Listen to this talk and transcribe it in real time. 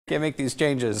Can't make these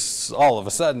changes all of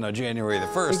a sudden on January the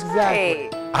 1st. Exactly.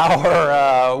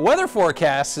 Our weather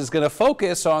forecast is going to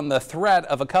focus on the threat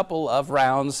of a couple of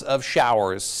rounds of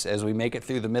showers as we make it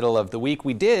through the middle of the week.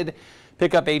 We did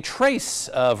pick up a trace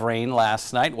of rain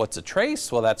last night. What's a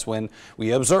trace? Well, that's when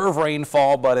we observe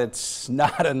rainfall, but it's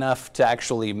not enough to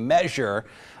actually measure.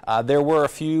 There were a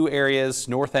few areas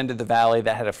north end of the valley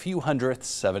that had a few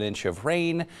hundredths of an inch of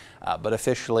rain, but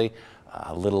officially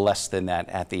a little less than that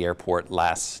at the airport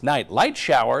last night. Light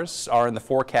showers are in the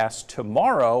forecast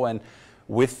tomorrow, and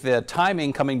with the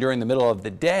timing coming during the middle of the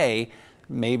day,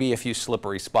 maybe a few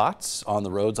slippery spots on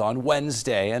the roads on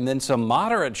Wednesday, and then some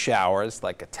moderate showers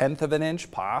like 1/10 of an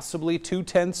inch, possibly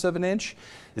 2/10 of an inch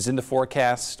is in the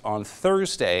forecast on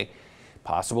Thursday,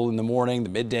 possible in the morning, the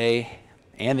midday,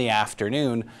 and the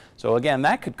afternoon. So again,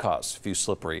 that could cause a few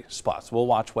slippery spots. We'll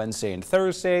watch Wednesday and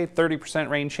Thursday, 30%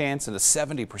 rain chance and a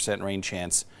 70% rain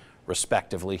chance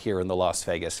respectively here in the Las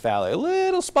Vegas Valley. A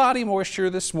little spotty moisture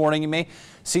this morning. You may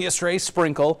see a stray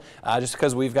sprinkle just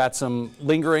because we've got some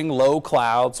lingering low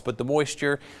clouds, but the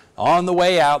moisture on the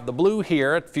way out. The blue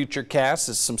here at Futurecast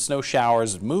is some snow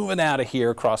showers moving out of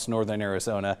here across northern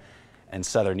Arizona and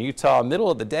southern Utah. Middle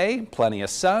of the day, plenty of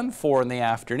sun. 4 in the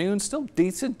afternoon, still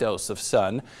decent dose of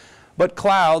sun. But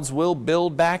clouds will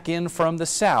build back in from the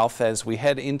south as we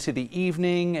head into the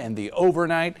evening and the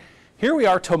overnight. Here we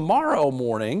are tomorrow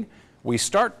morning. We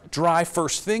start dry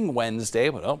first thing Wednesday,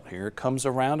 but here comes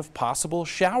a round of possible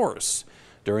showers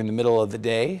during the middle of the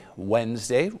day.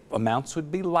 Wednesday, amounts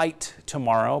would be light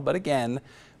tomorrow, but again,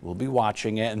 we'll be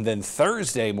watching it. And then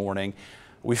Thursday morning,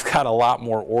 we've got a lot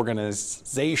more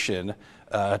organization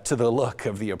to the look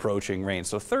of the approaching rain.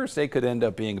 So Thursday could end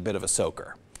up being a bit of a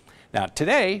soaker. Now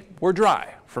today, we're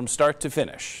dry from start to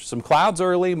finish. Some clouds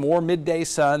early, more midday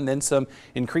sun, then some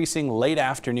increasing late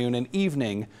afternoon and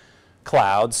evening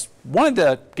clouds. Wanted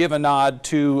to give a nod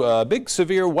to a big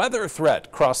severe weather threat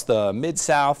across the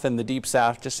mid-south and the deep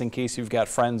south, just in case you've got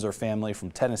friends or family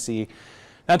from Tennessee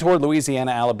down toward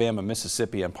Louisiana, Alabama,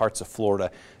 Mississippi, and parts of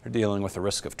Florida. They're dealing with the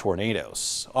risk of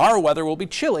tornadoes. Our weather will be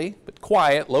chilly but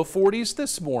quiet, low 40s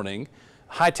this morning,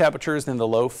 high temperatures in the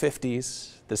low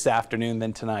 50s this afternoon.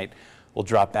 Then tonight we'll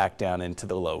drop back down into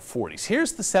the low 40s.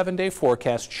 Here's the 7-day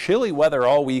forecast. Chilly weather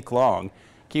all week long.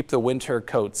 Keep the winter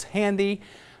coats handy.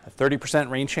 A 30%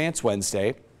 rain chance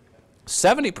Wednesday,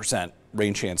 70%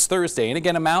 rain chance Thursday, and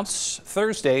again amounts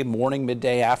Thursday morning,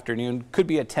 midday, afternoon. Could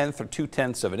be 1/10 or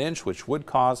 2/10 of an inch, which would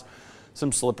cause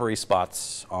some slippery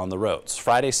spots on the roads.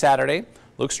 Friday, Saturday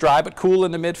looks dry but cool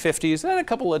in the mid-50s, and a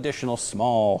couple additional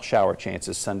small shower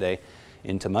chances Sunday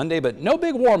into Monday, but no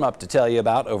big warm up to tell you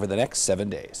about over the next 7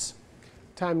 days.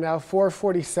 Time now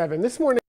 4:47 this morning.